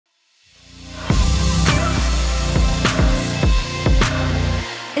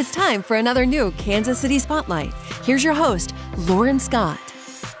It's time for another new Kansas City Spotlight. Here's your host, Lauren Scott.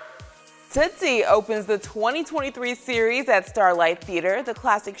 Tootsie opens the 2023 series at Starlight Theatre. The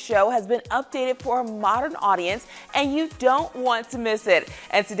classic show has been updated for a modern audience, and you don't want to miss it.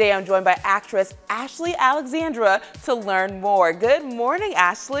 And today I'm joined by actress Ashley Alexandra to learn more. Good morning,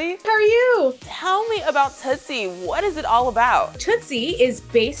 Ashley. How are you? Tell me about Tootsie. What is it all about? Tootsie is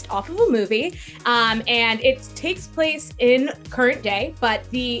based off of a movie, and it takes place in current day, but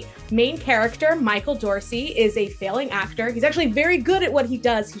the main character, Michael Dorsey, is a failing actor. He's actually very good at what he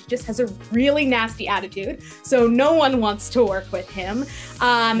does. He just has a really nasty attitude, so no one wants to work with him.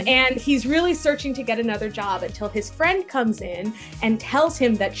 And he's really searching to get another job until his friend comes in and tells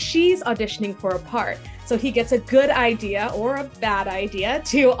him that she's auditioning for a part. So he gets a good idea or a bad idea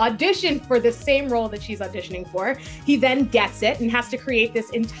to audition for the same role that she's auditioning for. He then gets it and has to create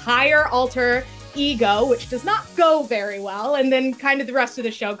this entire alter ego, which does not go very well, and then kind of the rest of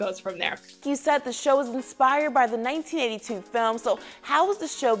the show goes from there. You said the show is inspired by the 1982 film, so how has the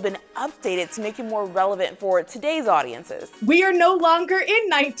show been updated to make it more relevant for today's audiences? We are no longer in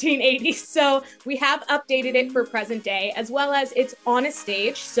 1980, so we have updated it for present day, as well as it's on a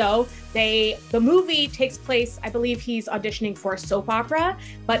stage. So the movie takes place, I believe he's auditioning for a soap opera,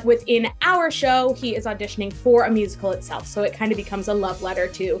 but within our show, he is auditioning for a musical itself. So it kind of becomes a love letter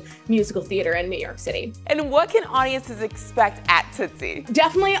to musical theater in New York City. And what can audiences expect at Tootsie?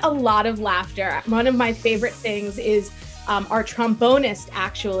 Definitely a lot of laughter. One of my favorite things is our trombonist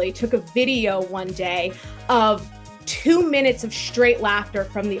actually took a video one day of 2 minutes of straight laughter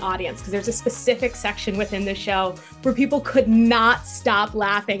from the audience, because there's a specific section within the show where people could not stop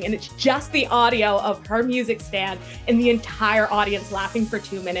laughing, and it's just the audio of her music stand and the entire audience laughing for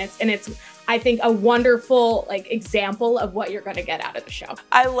 2 minutes. And it's, I think, a wonderful example of what you're going to get out of the show.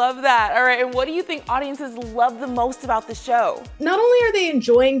 I love that. All right, and what do you think audiences love the most about the show? Not only are they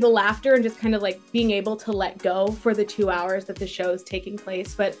enjoying the laughter and just kind of being able to let go for the 2 hours that the show is taking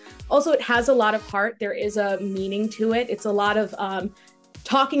place, but also it has a lot of heart. There is a meaning to it. It's a lot of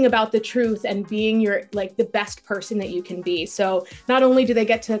talking about the truth and being your the best person that you can be. So not only do they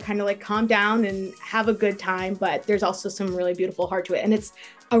get to kind of calm down and have a good time, but there's also some really beautiful heart to it. And it's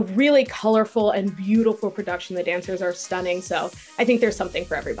a really colorful and beautiful production. The dancers are stunning. So I think there's something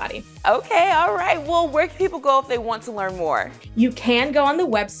for everybody. Okay, all right. Well, where can people go if they want to learn more? You can go on the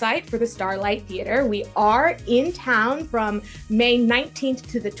website for the Starlight Theatre. We are in town from May 19th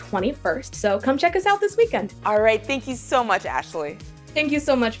to the 21st. So come check us out this weekend. All right. Thank you so much, Ashley. Thank you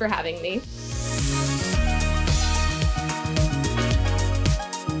so much for having me.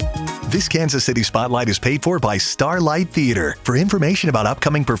 This Kansas City Spotlight is paid for by Starlight Theatre. For information about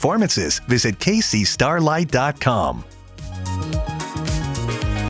upcoming performances, visit kcstarlight.com.